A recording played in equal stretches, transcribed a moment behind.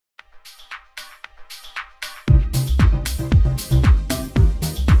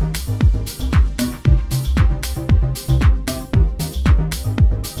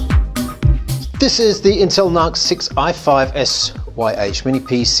This is the Intel NUC6i5SYH mini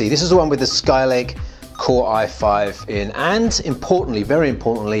PC. This is the one with the Skylake Core i5 in, and importantly, very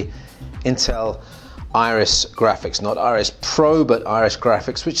importantly, Intel Iris graphics, not Iris Pro, but Iris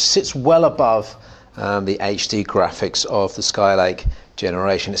graphics, which sits well above the HD graphics of the Skylake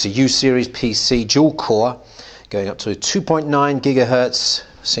generation. It's a U series PC, dual core, going up to 2.9 gigahertz,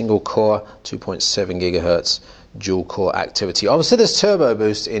 single core, 2.7 gigahertz, dual core activity. Obviously there's turbo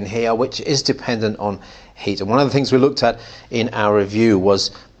boost in here, which is dependent on heat, and one of the things we looked at in our review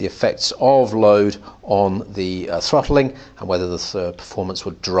was the effects of load on the throttling and whether the performance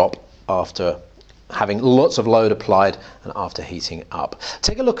would drop after having lots of load applied and after heating up.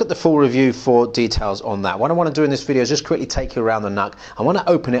 Take a look at the full review for details on that. What I want to do in this video is just quickly take you around the NUC. I want to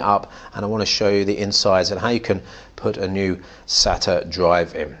open it up and I want to show you the insides and how you can put a new SATA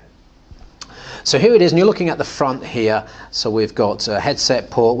drive in. So here it is, and you're looking at the front here. So we've got a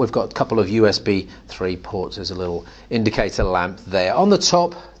headset port, we've got a couple of USB 3 ports, there's a little indicator lamp there. On the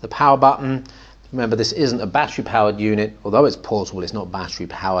top, the power button. Remember, this isn't a battery powered unit, although it's portable, it's not battery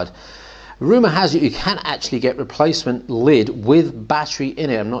powered. Rumor has it you can actually get replacement lid with battery in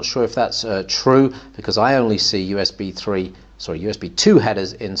it. I'm not sure if that's true, because I only see USB 2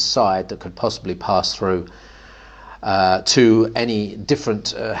 headers inside that could possibly pass through to any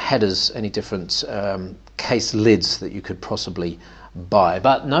different headers, any different case lids that you could possibly buy.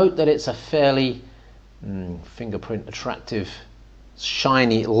 But note that it's a fairly fingerprint attractive,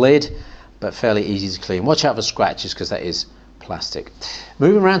 shiny lid, but fairly easy to clean. Watch out for scratches because that is plastic.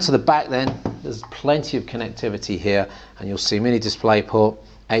 Moving around to the back then, there's plenty of connectivity here, and you'll see mini DisplayPort,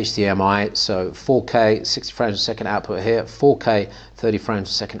 HDMI, so 4K 60 frames a second output here, 4K 30 frames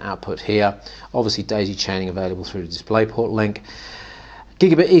a second output here, obviously daisy chaining available through the DisplayPort link,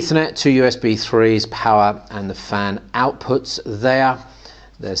 gigabit Ethernet, 2 USB 3s, power and the fan outputs there.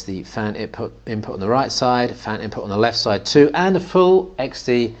 There's the fan input on the right side, fan input on the left side too, and a full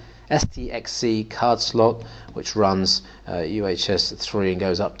SDXC card slot which runs UHS 3 and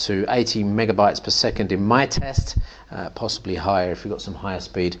goes up to 80 megabytes per second in my test, possibly higher if you've got some higher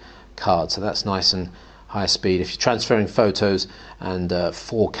speed cards. So that's nice and high speed if you're transferring photos and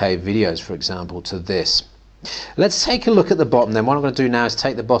 4K videos, for example, to this. Let's take a look at the bottom then. What I'm going to do now is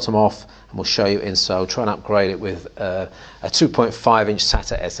take the bottom off and we'll show you inside. We'll try and upgrade it with a 2.5 inch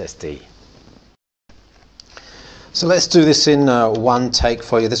SATA SSD. So let's do this in one take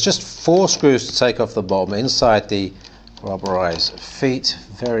for you. There's just 4 screws to take off the bottom inside the rubberized feet.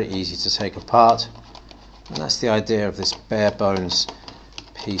 Very easy to take apart. And that's the idea of this bare bones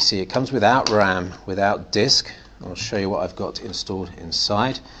PC. It comes without RAM, without disk. I'll show you what I've got installed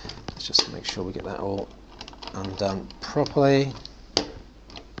inside. Let's just make sure we get that all undone properly.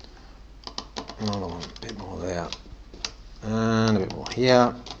 Another one, a bit more there. And a bit more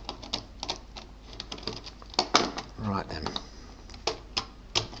here. Right then.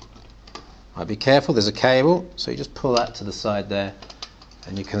 Right, be careful, there's a cable, so you just pull that to the side there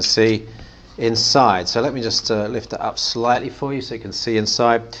and you can see inside. So let me just lift it up slightly for you so you can see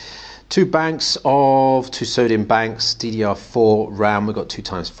inside. 2 sodium banks, DDR4 RAM. We've got 2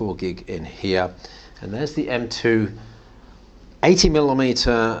 times 4 gig in here, and there's the M2 80mm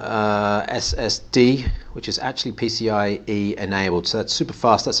SSD, which is actually PCIe enabled, so that's super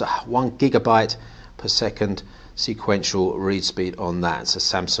fast. That's a 1 gigabyte per second sequential read speed on that. It's a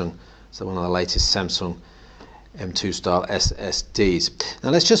Samsung, so one of the latest Samsung M2 style SSDs. Now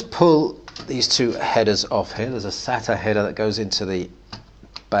let's just pull these 2 headers off here. There's a SATA header that goes into the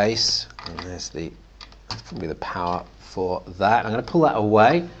base, and there's probably the power for that. I'm going to pull that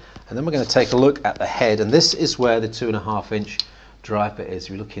away, and then we're going to take a look at the head, and this is where the 2.5 inch drive bit is.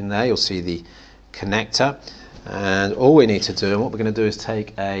 If you look in there, you'll see the connector, and all we need to do, and what we're going to do, is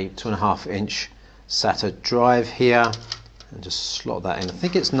take a 2.5 inch SATA drive here and just slot that in. I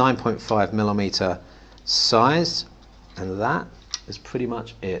think it's 9.5mm size, and that is pretty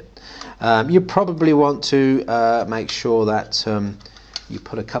much it. You probably want to make sure that you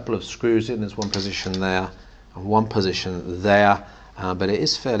put a couple of screws in. There's one position there and one position there, but it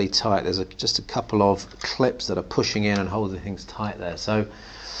is fairly tight. There's just a couple of clips that are pushing in and holding things tight there. So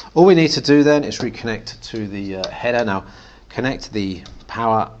all we need to do then is reconnect to the header. Now connect the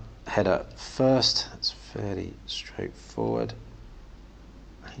power header first. It's fairly straightforward,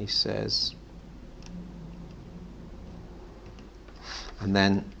 he says, and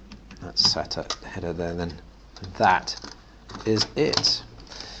then that's SATA header there, then that is it.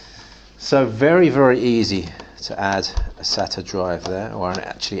 So very, very easy to add a SATA drive there, or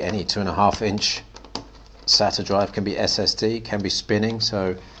actually any 2.5 inch SATA drive. Can be SSD, can be spinning,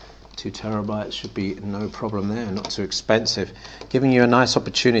 so 2 terabytes should be no problem there, not too expensive, giving you a nice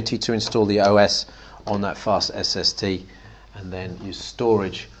opportunity to install the OS on that fast SSD and then use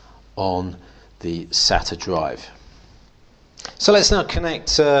storage on the SATA drive. So let's now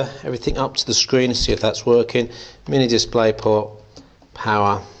connect everything up to the screen and see if that's working. Mini DisplayPort,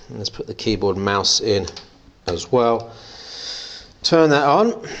 power, and let's put the keyboard and mouse in as well. Turn that on.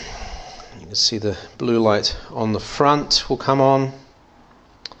 You can see the blue light on the front will come on,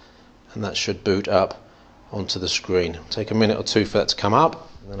 and that should boot up onto the screen. It'll take a minute or two for that to come up,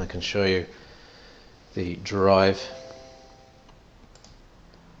 and then I can show you the drive.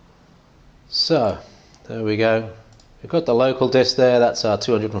 So there we go. We've got the local disk there. That's our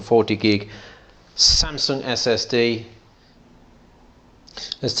 240 gig Samsung SSD.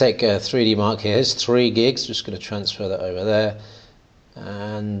 Let's take a 3D mark here. Here's 3 gigs. Just going to transfer that over there,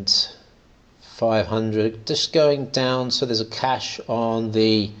 and 500. Just going down. So there's a cache on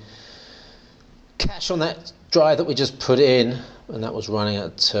that drive that we just put in, and that was running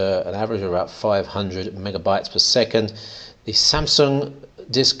at an average of about 500 megabytes per second. The Samsung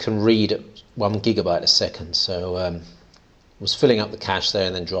disk can read 1 gigabyte a second, so was filling up the cache there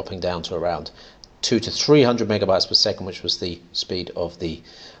and then dropping down to around 200 to 300 megabytes per second, which was the speed of the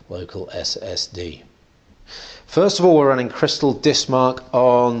local SSD. First of all, we're running Crystal Disk Mark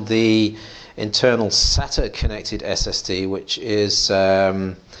on the internal SATA connected SSD, which is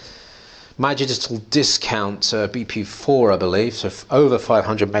My Digital Discount BP4, I believe, so over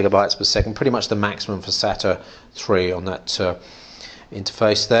 500 megabytes per second, pretty much the maximum for SATA 3 on that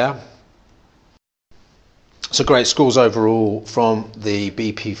interface there. So great scores overall from the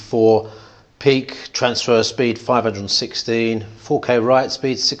BP4. Peak transfer speed 516, 4K write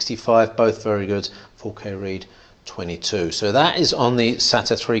speed 65, both very good, 4K read 22. So that is on the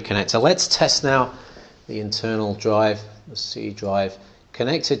SATA 3 connector. Let's test now the internal drive, the C drive,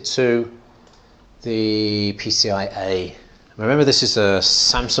 connected to the PCIe. Remember, this is a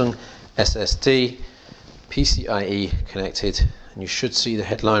Samsung SSD, PCIe connected, and you should see the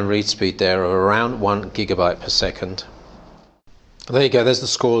headline read speed there of around 1 gigabyte per second. There you go, there's the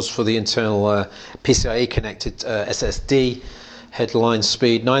scores for the internal PCIe connected SSD. Headline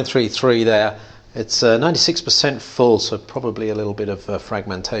speed 933 there. It's 96% full, so probably a little bit of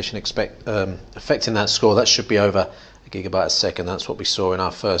fragmentation affecting that score. That should be over a gigabyte a second. That's what we saw in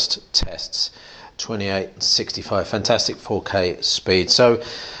our first tests. 2865, fantastic 4K speed. So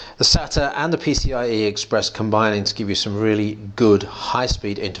the SATA and the PCIe Express combining to give you some really good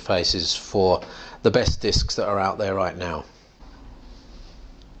high-speed interfaces for the best disks that are out there right now.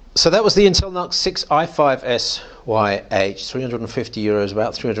 So that was the Intel NUC6i5SYH, 350 euros,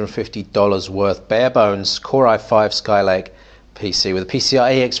 about $350 worth, bare bones Core i5 Skylake PC with a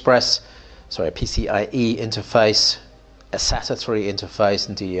PCIe interface, a SATA 3 interface,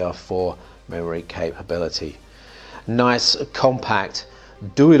 and DDR4 memory capability. Nice, compact,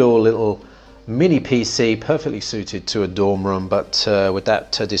 do-it-all little mini PC, perfectly suited to a dorm room, but with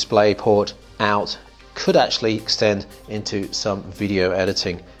that DisplayPort out, could actually extend into some video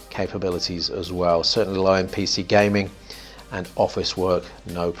editing capabilities as well. Certainly low-end PC gaming and office work,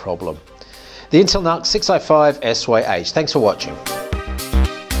 no problem. The Intel NUC6i5SYH. Thanks for watching.